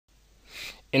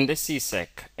In the CSEC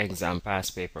exam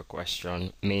past paper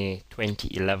question, May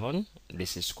 2011,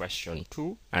 this is question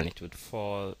 2 and it would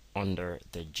fall under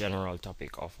the general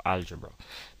topic of algebra.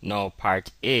 Now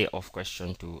part A of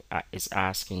question 2 is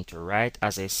asking to write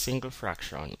as a single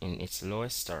fraction in its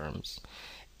lowest terms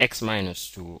x minus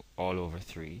 2 all over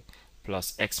 3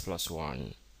 plus x plus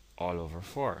 1 all over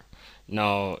 4.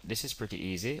 Now this is pretty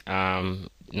easy.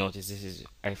 Notice this is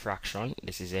a fraction,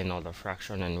 this is another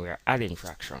fraction, and we are adding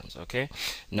fractions. Okay,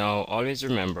 now always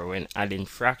remember when adding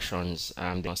fractions,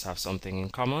 they must have something in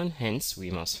common, hence we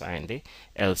must find the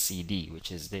LCD,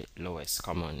 which is the lowest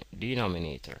common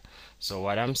denominator. So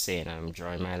what I'm saying, I'm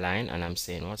drawing my line and I'm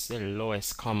saying what's the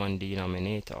lowest common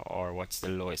denominator, or what's the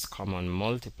lowest common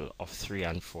multiple of 3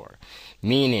 and 4,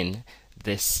 meaning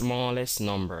the smallest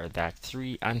number that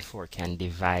 3 and 4 can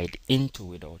divide into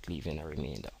without leaving a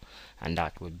remainder, and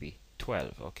that would be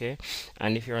 12. Okay,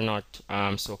 and if you're not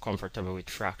so comfortable with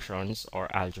fractions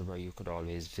or algebra, you could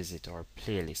always visit our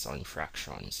playlist on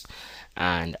fractions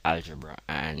and algebra,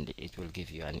 and it will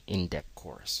give you an in-depth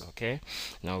course. Okay,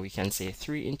 now we can say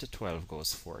 3 into 12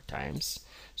 goes 4 times,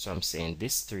 so I'm saying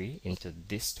this 3 into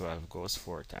this 12 goes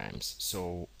 4 times.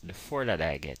 So the 4 that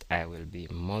I get, I will be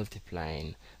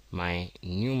multiplying my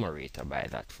numerator by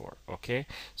that 4. Okay,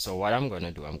 so what I'm going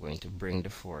to do, I'm going to bring the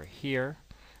 4 here,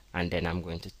 and then I'm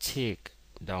going to take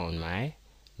down my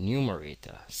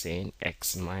numerator, saying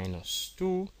x minus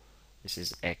 2. This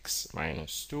is x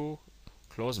minus 2,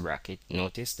 close bracket.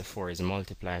 Notice the 4 is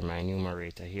multiplying my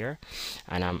numerator here,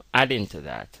 and I'm adding to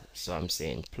that, so I'm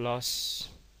saying plus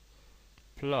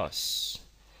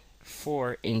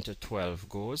 4 into 12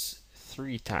 goes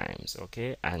 3 times.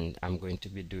 Okay, and I'm going to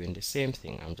be doing the same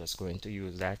thing. I'm just going to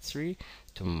use that 3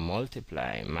 to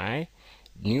multiply my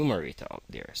numerator up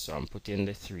there. So I'm putting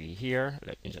the 3 here.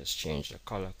 Let me just change the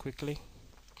color quickly.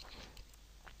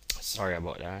 Sorry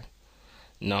about that.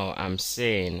 Now I'm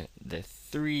saying the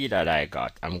 3 that I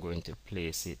got, I'm going to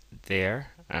place it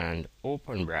there and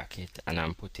open bracket, and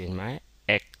I'm putting my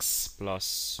x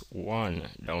plus 1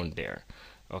 down there.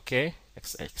 Okay,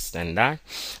 extend that.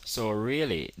 So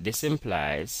really this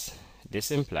implies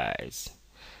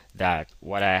that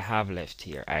what I have left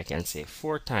here, I can say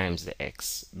 4 times the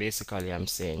x. Basically I'm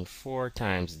saying 4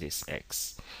 times this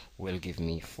x will give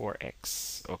me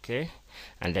 4x. Okay,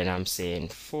 and then I'm saying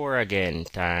 4 again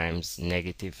times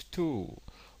negative 2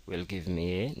 will give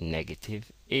me a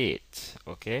negative 8.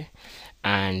 Okay,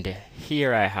 and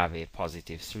here I have a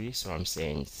positive 3, so I'm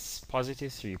saying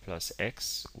positive 3 plus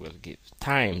x will give,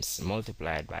 times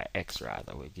multiplied by x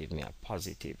rather, will give me a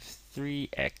positive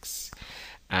 3x,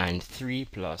 and 3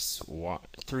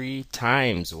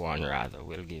 times 1 rather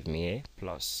will give me a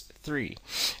plus 3.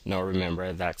 Now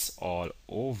remember that's all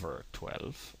over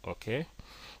 12. Okay,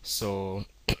 so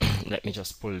let me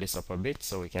just pull this up a bit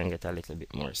so we can get a little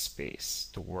bit more space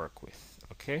to work with.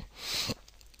 Okay,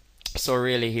 so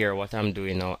really here what I'm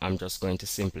doing now, I'm just going to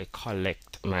simply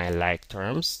collect my like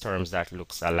terms that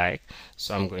looks alike.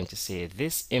 So I'm going to say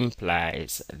this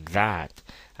implies that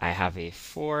I have a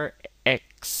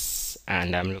 4x,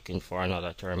 and I'm looking for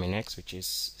another term in x, which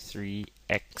is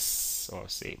 3x, or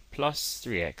say plus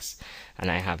 3x,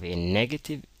 and I have a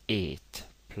negative 8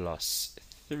 plus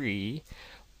 3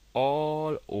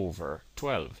 all over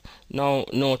 12. Now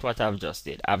note what I've just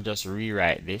did. I've just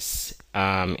rewrite this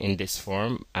in this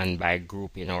form, and by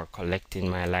grouping or collecting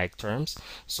my like terms,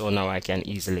 so now I can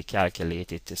easily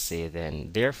calculate it to say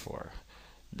then therefore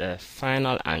the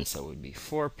final answer would be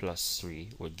 4 plus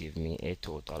 3 would give me a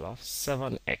total of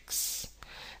 7x,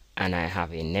 and I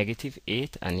have a negative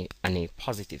 8 and a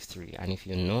positive 3. And if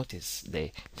you notice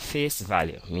the face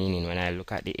value, meaning when I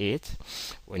look at the 8,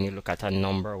 when you look at a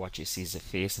number, what you see is the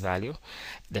face value.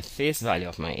 The face value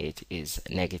of my 8 is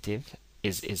negative,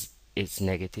 is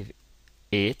negative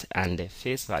 8, and the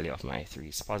face value of my 3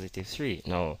 is positive 3.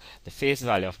 Now the face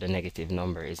value of the negative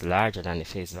number is larger than the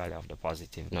face value of the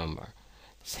positive number,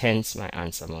 hence my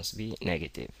answer must be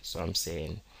negative. So I'm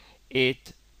saying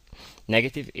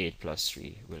negative 8 plus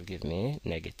 3 will give me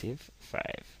negative 5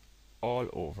 all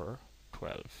over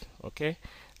 12. Okay,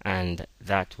 and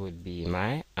that would be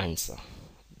my answer.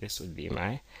 This would be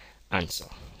my answer.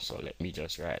 So let me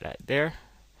just write that there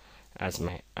as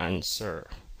my answer.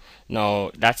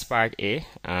 Now that's part A.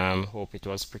 Hope it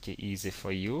was pretty easy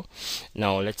for you.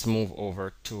 Now let's move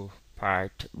over to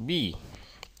part B.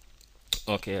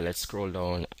 Okay, let's scroll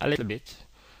down a little bit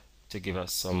to give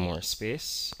us some more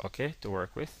space, okay, to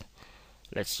work with.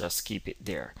 Let's just keep it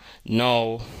there.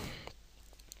 Now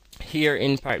here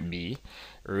in part B,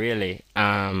 really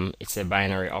it's a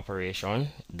binary operation.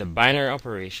 The binary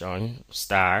operation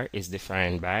star is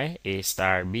defined by A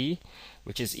star B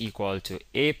which is equal to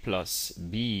a plus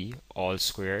b all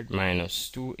squared minus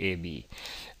 2ab.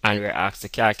 And we're asked to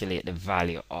calculate the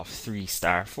value of 3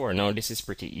 star 4. Now this is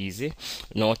pretty easy.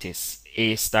 Notice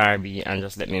a star b, and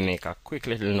just let me make a quick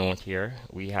little note here.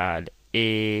 We had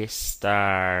a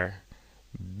star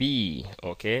b,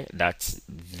 okay, that's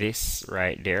this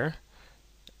right there,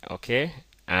 okay.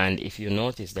 And if you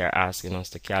notice, they're asking us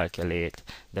to calculate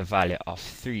the value of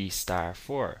 3 star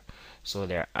 4. So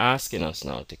they're asking us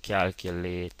now to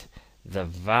calculate the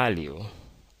value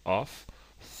of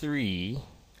 3,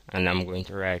 and I'm going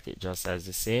to write it just as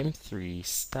the same, 3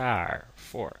 star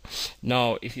 4.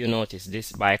 Now if you notice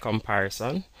this, by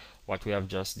comparison, what we have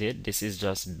just did, this is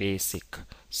just basic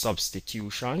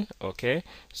substitution, okay.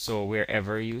 So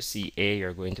wherever you see a,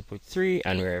 you're going to put 3,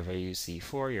 and wherever you see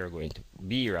 4, you're going to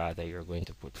you're going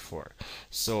to put 4.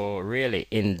 So really,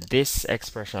 in this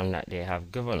expression that they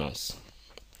have given us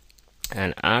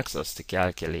and asked us to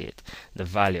calculate the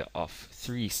value of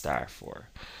 3 star 4,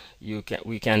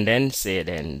 we can then say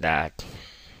then that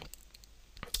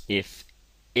if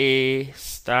a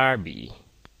star b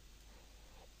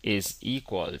is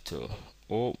equal to,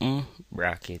 open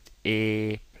bracket,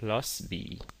 a plus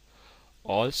b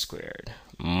all squared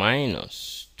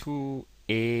minus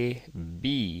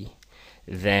 2ab,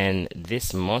 then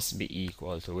this must be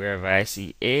equal to, wherever I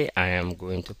see a, I am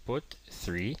going to put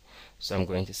 3. So I'm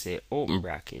going to say, open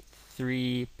bracket,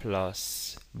 3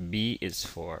 plus b is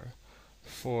 4,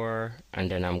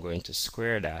 and then I'm going to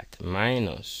square that,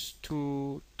 minus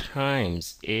 2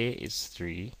 times a is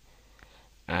 3,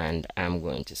 and I'm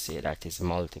going to say that is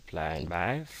multiplied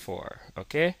by 4,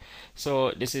 okay.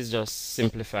 So this is just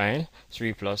simplifying.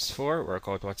 3 plus 4, work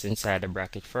out what's inside the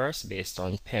bracket first based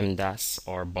on PEMDAS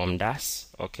or BOMDAS,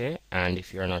 okay. And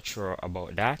if you're not sure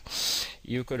about that,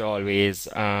 you could always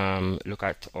look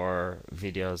at our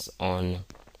videos on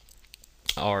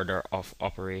order of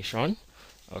operation,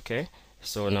 okay.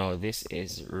 So now this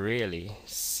is really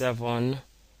 7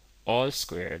 all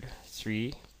squared,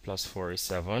 3 plus 4 is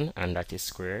 7, and that is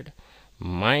squared,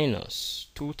 minus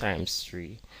 2 times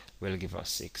 3 will give us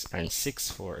 6, and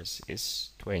 6 fours is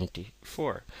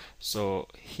 24. So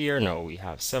here now we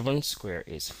have 7 squared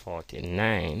is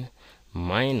 49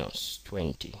 minus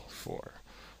 24.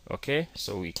 Okay,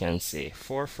 so we can say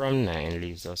 4 from 9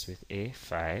 leaves us with a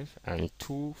 5, and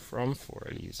 2 from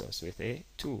 4 leaves us with a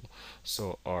 2.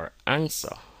 So our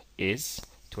answer is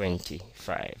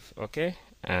 25. Okay,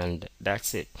 and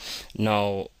that's it.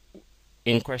 Now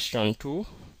in question 2,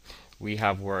 we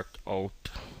have worked out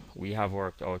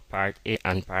part A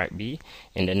and part B.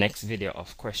 In the next video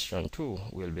of question 2,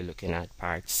 we'll be looking at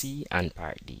part C and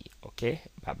part D. Okay,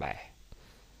 bye bye.